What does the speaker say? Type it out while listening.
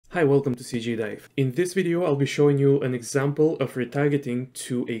Hi, welcome to CGDive. In this video, I'll be showing you an example of retargeting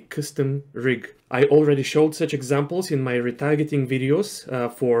to a custom rig. I already showed such examples in my retargeting videos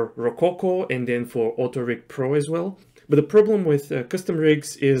for Rokoko and then for AutoRig Pro as well. But the problem with custom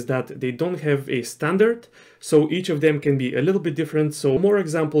rigs is that they don't have a standard, so each of them can be a little bit different, so more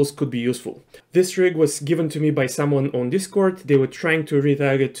examples could be useful. This rig was given to me by someone on Discord. They were trying to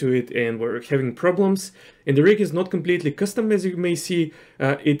retarget to it and were having problems. And the rig is not completely custom, as you may see.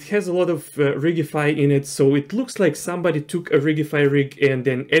 It has a lot of Rigify in it, so it looks like somebody took a Rigify rig and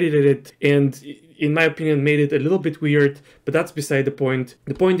then edited it, and in my opinion made it a little bit weird, but that's beside the point.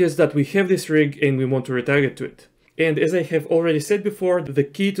 The point is that we have this rig and we want to retarget to it. And as I have already said before, the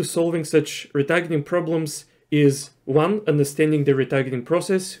key to solving such retargeting problems is 1. Understanding the retargeting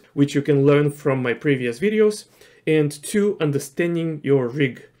process, which you can learn from my previous videos, and 2. Understanding your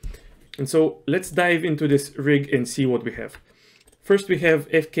rig. And so let's dive into this rig and see what we have. First, we have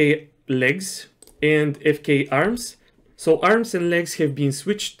FK legs and FK arms. So arms and legs have been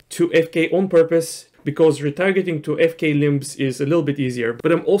switched to FK on purpose because retargeting to FK limbs is a little bit easier.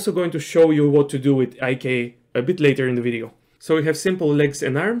 But I'm also going to show you what to do with IK a bit later in the video. So we have simple legs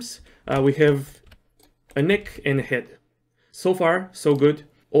and arms. We have a neck and a head. So far, so good.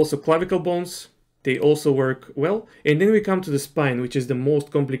 Also clavicle bones. They also work well. And then we come to the spine, which is the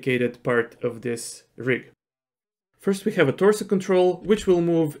most complicated part of this rig. First, we have a torso control, which will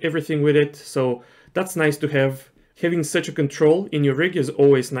move everything with it. So that's nice to have. Having such a control in your rig is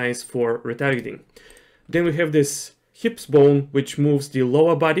always nice for retargeting. Then we have this hips bone, which moves the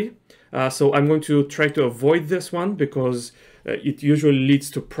lower body. So I'm going to try to avoid this one because it usually leads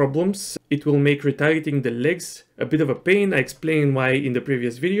to problems. It will make retargeting the legs a bit of a pain. I explained why in the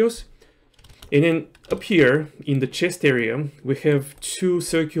previous videos. And then up here in the chest area, we have 2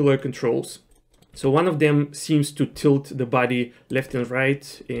 circular controls. So one of them seems to tilt the body left and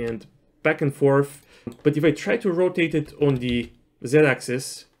right and back and forth. But if I try to rotate it on the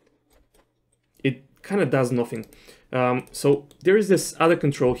Z-axis, it kind of does nothing. So there is this other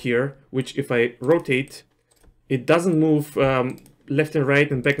control here, which if I rotate, it doesn't move left and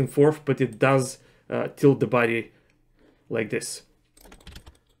right and back and forth, but it does tilt the body like this.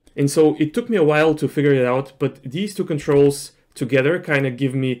 And so it took me a while to figure it out, but these 2 controls together kind of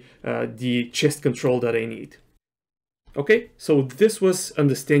give me the chest control that I need. Okay, so this was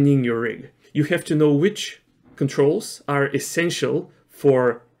understanding your rig. You have to know which controls are essential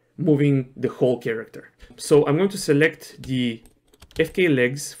for moving the whole character. So I'm going to select the FK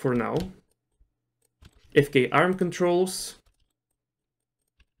legs for now, FK arm controls,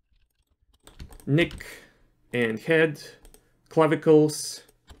 neck and head, clavicles,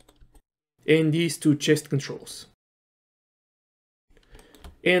 and these 2 chest controls,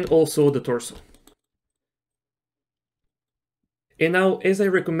 and also the torso. And now, as I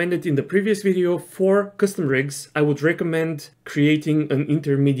recommended in the previous video, for custom rigs, I would recommend creating an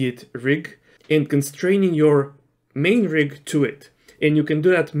intermediate rig and constraining your main rig to it. And you can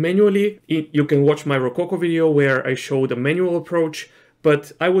do that manually. You can watch my Rokoko video where I showed a manual approach,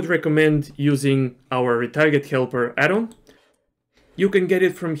 but I would recommend using our Retarget Helper add-on. You can get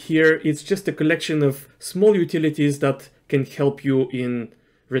it from here. It's just a collection of small utilities that can help you in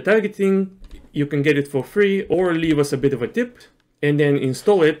retargeting. You can get it for free or leave us a bit of a tip and then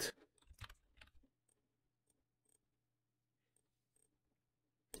install it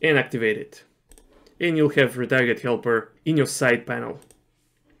and activate it. And you'll have Retarget Helper in your side panel.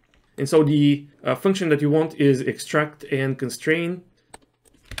 And so the function that you want is extract and constrain.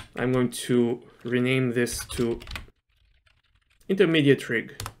 I'm going to rename this to intermediate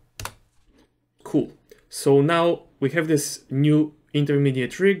rig. Cool. So now we have this new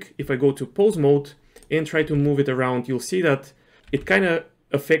intermediate rig. If I go to pose mode and try to move it around, you'll see that it kind of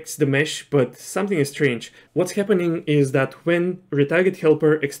affects the mesh, but something is strange. What's happening is that when Retarget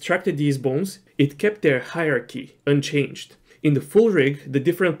Helper extracted these bones, it kept their hierarchy unchanged. In the full rig, the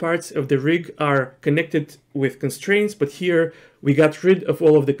different parts of the rig are connected with constraints, but here we got rid of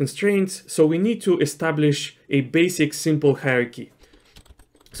all of the constraints, so we need to establish a basic simple hierarchy.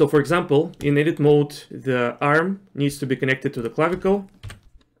 So for example, in edit mode, the arm needs to be connected to the clavicle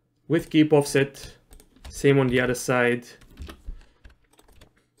with keep offset, same on the other side.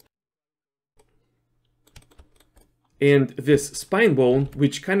 And this spine bone,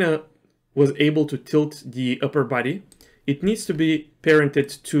 which kind of was able to tilt the upper body, it needs to be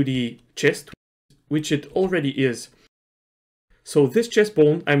parented to the chest, which it already is. So this chest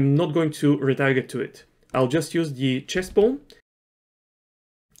bone, I'm not going to retarget to it. I'll just use the chest bone,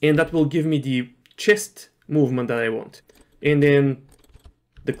 and that will give me the chest movement that I want. And then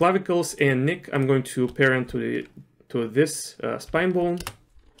the clavicles and neck, I'm going to parent to this spine bone.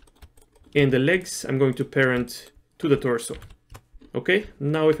 And the legs, I'm going to parent to the torso. Okay,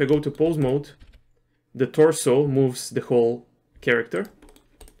 now if I go to pose mode, the torso moves the whole character.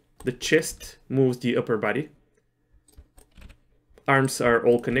 The chest moves the upper body. Arms are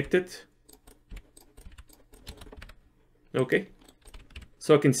all connected. Okay,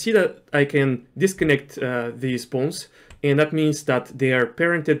 so I can see that I can disconnect these bones, and that means that they are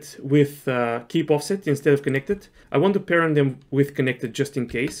parented with keep offset instead of connected. I want to parent them with connected just in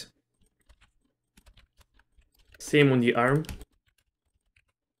case. Same on the arm.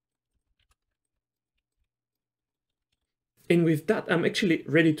 And with that, I'm actually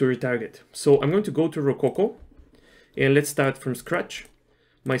ready to retarget. So I'm going to go to Rokoko, and let's start from scratch.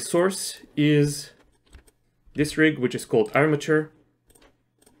 My source is this rig, which is called armature,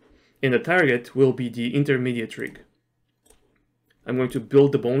 and the target will be the intermediate rig. I'm going to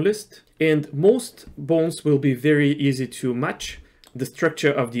build the bone list, and most bones will be very easy to match. The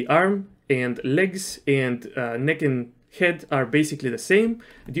structure of the arm and legs and neck and head are basically the same.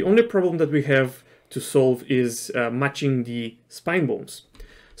 The only problem that we have to solve is matching the spine bones.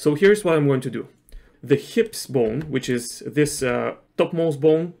 So here's what I'm going to do. The hips bone, which is this topmost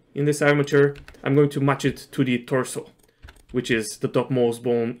bone in this armature, I'm going to match it to the torso, which is the topmost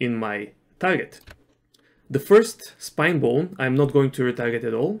bone in my target. The first spine bone, I'm not going to retarget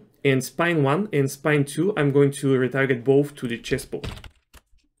at all. And spine 1 and spine 2, I'm going to retarget both to the chest bone.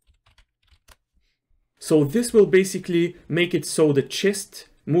 So this will basically make it so the chest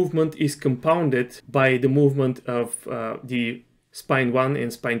movement is compounded by the movement of the spine 1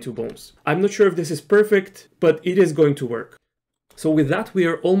 and spine 2 bones. I'm not sure if this is perfect, but it is going to work. So with that, we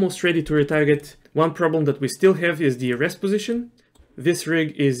are almost ready to retarget. One problem that we still have is the rest position. This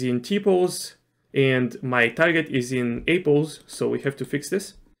rig is in T pose and my target is in A pose, so we have to fix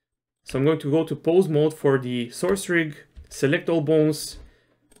this. So I'm going to go to pose mode for the source rig, select all bones,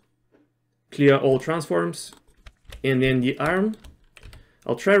 clear all transforms, and then the arm,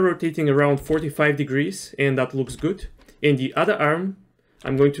 I'll try rotating around 45 degrees, and that looks good. And the other arm,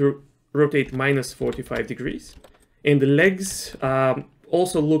 I'm going to rotate minus 45 degrees. And the legs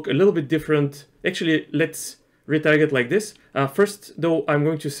also look a little bit different. Actually, let's retarget like this. First, though, I'm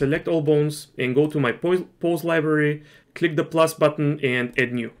going to select all bones and go to my pose library, click the plus button and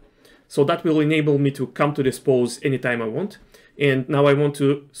add new. So that will enable me to come to this pose anytime I want. And now I want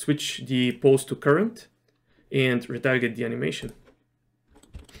to switch the pose to current and retarget the animation.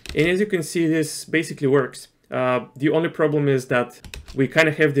 And as you can see, this basically works. The only problem is that we kind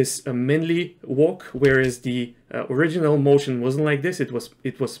of have this manly walk, whereas the original motion wasn't like this. It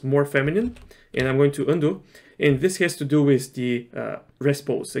was more feminine. And I'm going to undo. And this has to do with the rest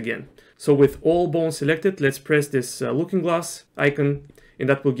pose again. So with all bones selected, let's press this looking glass icon, and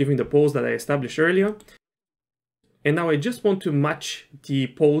that will give me the pose that I established earlier. And now I just want to match the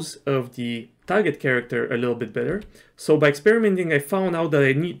pose of the target character a little bit better. So by experimenting, I found out that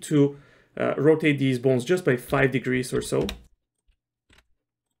I need to rotate these bones just by 5 degrees or so.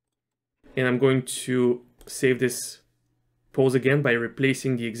 And I'm going to save this pose again by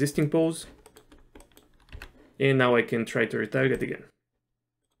replacing the existing pose. And now I can try to retarget again.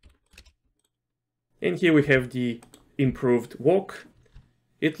 And here we have the improved walk.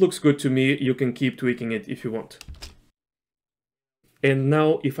 It looks good to me. You can keep tweaking it if you want. And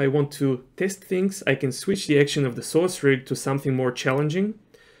now if I want to test things, I can switch the action of the source rig to something more challenging.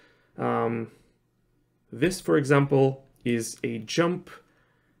 This, for example, is a jump,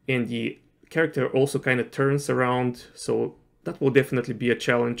 and the character also kind of turns around, so that will definitely be a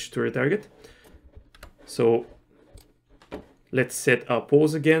challenge to retarget. So let's set our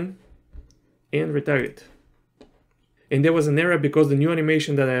pose again and retarget. And there was an error because the new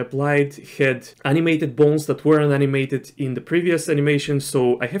animation that I applied had animated bones that weren't animated in the previous animation,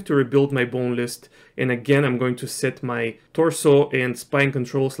 so I have to rebuild my bone list. And again, I'm going to set my torso and spine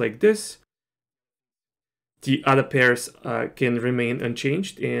controls like this. The other pairs can remain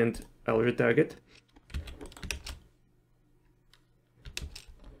unchanged, and I'll retarget.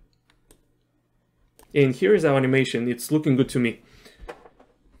 And here is our animation. It's looking good to me.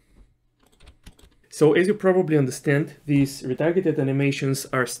 So as you probably understand, these retargeted animations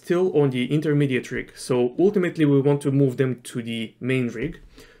are still on the intermediate rig. So ultimately we want to move them to the main rig.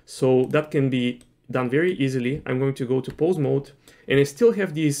 So that can be done very easily. I'm going to go to pose mode, and I still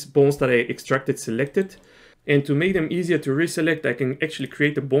have these bones that I extracted selected. And to make them easier to reselect, I can actually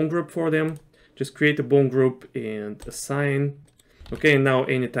create a bone group for them. Just create a bone group and assign. Okay, and now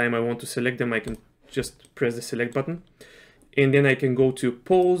anytime I want to select them, I can just press the select button. And then I can go to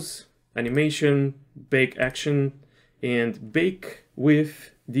pose, animation, bake action, and bake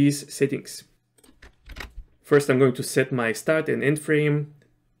with these settings. First, I'm going to set my start and end frame.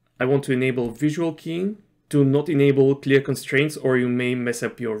 I want to enable visual keying. Do not enable clear constraints or you may mess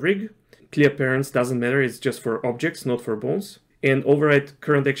up your rig. Clear parents doesn't matter, it's just for objects, not for bones. And override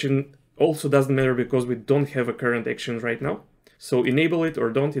current action also doesn't matter because we don't have a current action right now. So enable it or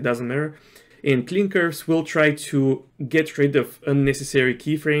don't, it doesn't matter. And clean curves will try to get rid of unnecessary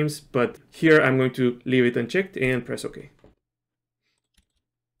keyframes, but here I'm going to leave it unchecked and press OK.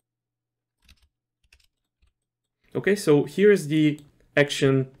 Okay, so here's the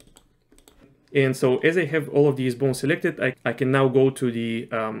action. And so as I have all of these bones selected, I can now go to the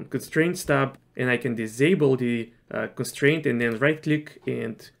constraints tab and I can disable the constraint and then right click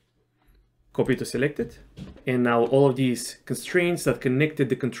and copy to selected. And now all of these constraints that connected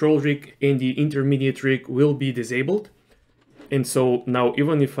the control rig and the intermediate rig will be disabled. And so now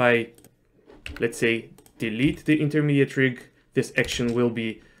even if I, let's say, delete the intermediate rig, this action will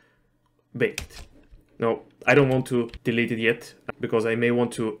be baked. Now, I don't want to delete it yet because I may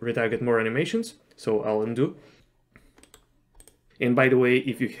want to retarget more animations, so I'll undo. And by the way,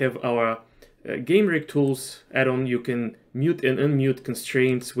 if you have our game rig tools add-on, you can mute and unmute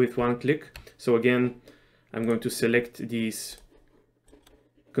constraints with one click. So again, I'm going to select these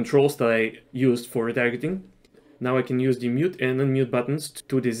controls that I used for retargeting. Now I can use the mute and unmute buttons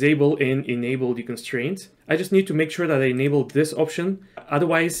to disable and enable the constraints. I just need to make sure that I enable this option.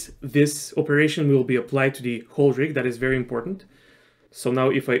 Otherwise, this operation will be applied to the whole rig. That is very important. So now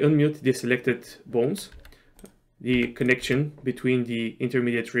if I unmute the selected bones, the connection between the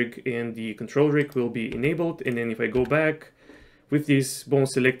intermediate rig and the control rig will be enabled. And then if I go back with these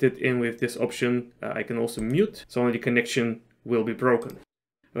bones selected and with this option, I can also mute. So the connection will be broken,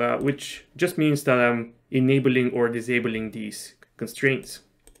 which just means that I'm enabling or disabling these constraints.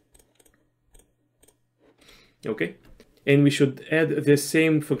 Okay, and we should add the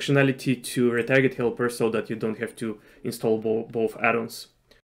same functionality to Retarget Helper so that you don't have to install both add-ons.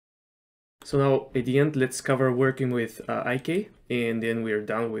 So now at the end, let's cover working with IK, and then we're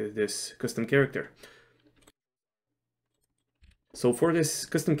done with this custom character. So for this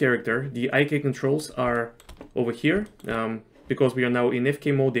custom character, the IK controls are over here. Because we are now in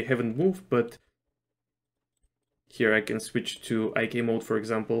FK mode, they haven't moved, but here I can switch to IK mode, for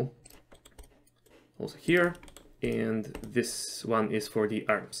example, also here, and this one is for the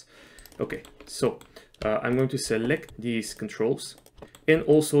arms. Okay, so I'm going to select these controls and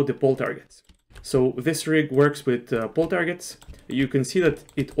also the pole targets. So this rig works with pole targets. You can see that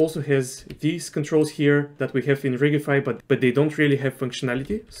it also has these controls here that we have in Rigify, but they don't really have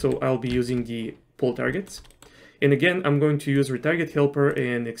functionality. So I'll be using the pole targets. And again, I'm going to use Retarget Helper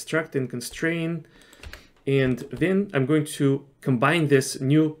and extract and constrain. And then I'm going to combine this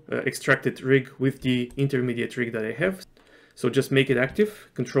new extracted rig with the intermediate rig that I have. So just make it active,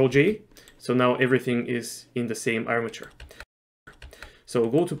 Control J. So now everything is in the same armature. So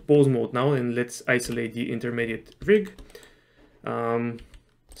go to pose mode now and let's isolate the intermediate rig.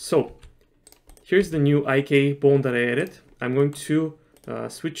 So here's the new IK bone that I added. I'm going to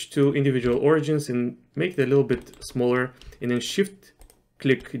switch to individual origins and make it a little bit smaller, and then shift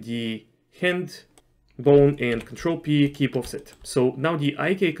click the hand bone and Control P, keep offset. So now the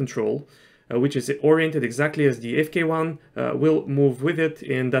IK control, which is oriented exactly as the FK one, will move with it,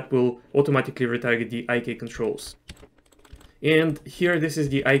 and that will automatically retarget the IK controls. And here, this is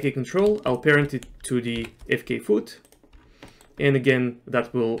the IK control. I'll parent it to the FK foot, and again,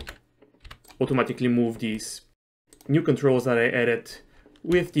 that will automatically move these new controls that I added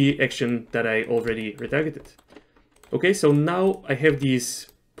with the action that I already retargeted. Okay, so now I have these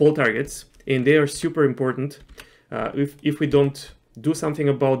pole targets, and they are super important. If we don't do something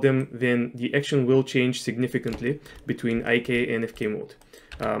about them, then the action will change significantly between IK and FK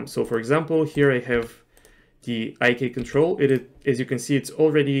mode. So for example, here I have the IK control. As you can see, it's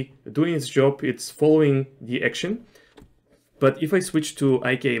already doing its job. It's following the action. But if I switch to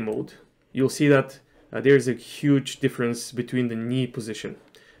IK mode, you'll see that there's a huge difference between the knee position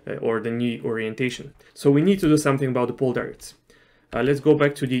or the knee orientation. So we need to do something about the pole targets. Let's go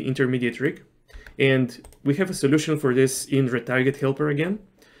back to the intermediate rig. And we have a solution for this in Retarget Helper again.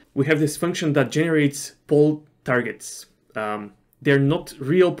 We have this function that generates pole targets. They're not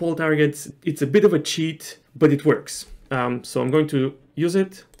real pole targets. It's a bit of a cheat, but it works. So I'm going to use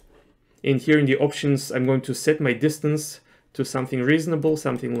it. And here in the options, I'm going to set my distance to something reasonable,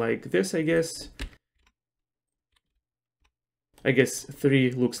 something like this, I guess. I guess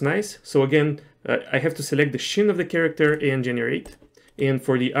 3 looks nice. So again, I have to select the shin of the character and generate. And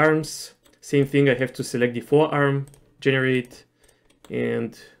for the arms, same thing, I have to select the forearm, generate,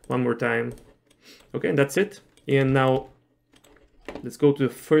 and one more time. Okay, and that's it. And now let's go to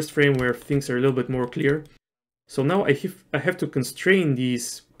the first frame where things are a little bit more clear. So now I have to constrain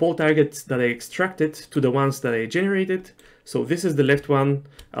these pole targets that I extracted to the ones that I generated. So this is the left one.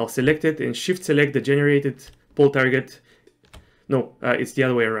 I'll select it and shift select the generated pole target. No, it's the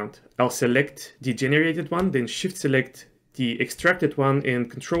other way around. I'll select the generated one, then shift select the extracted one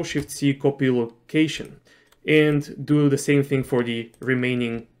and Control Shift C copy location, and do the same thing for the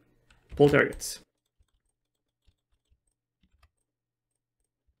remaining pole targets.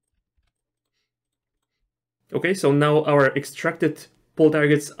 Okay, so now our extracted pole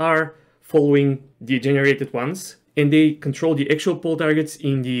targets are following the generated ones, and they control the actual pole targets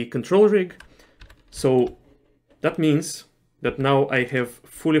in the control rig. So that means that now I have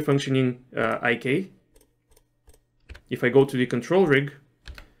fully functioning IK. If I go to the control rig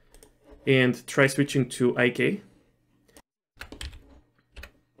and try switching to IK,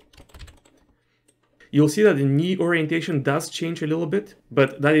 you'll see that the knee orientation does change a little bit,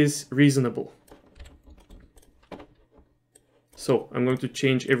 but that is reasonable. So I'm going to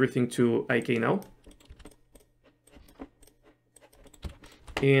change everything to IK now.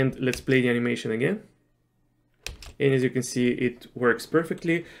 And let's play the animation again. And as you can see, it works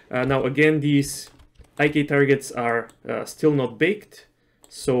perfectly. Now again, these IK targets are still not baked.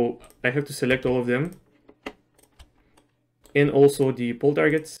 So I have to select all of them. And also the pole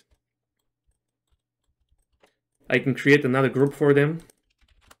targets. I can create another group for them,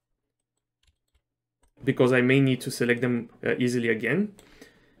 because I may need to select them easily again.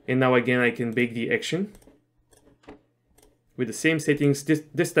 And now again, I can bake the action with the same settings.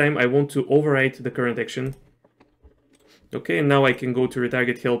 This time I want to overwrite the current action. Okay, and now I can go to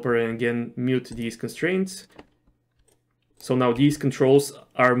Retarget Helper and again mute these constraints. So now these controls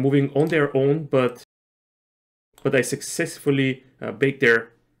are moving on their own, but I successfully baked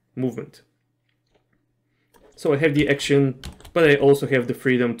their movement. So I have the action, but I also have the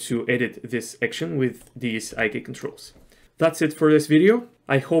freedom to edit this action with these IK controls. That's it for this video.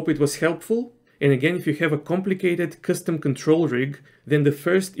 I hope it was helpful. And again, if you have a complicated custom control rig, then the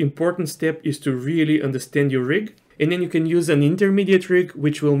first important step is to really understand your rig. And then you can use an intermediate rig,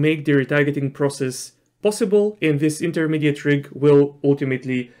 which will make the retargeting process possible. And this intermediate rig will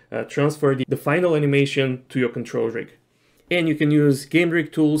ultimately transfer the final animation to your control rig. And you can use game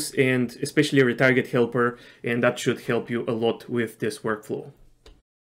rig tools and especially Retarget Helper, and that should help you a lot with this workflow.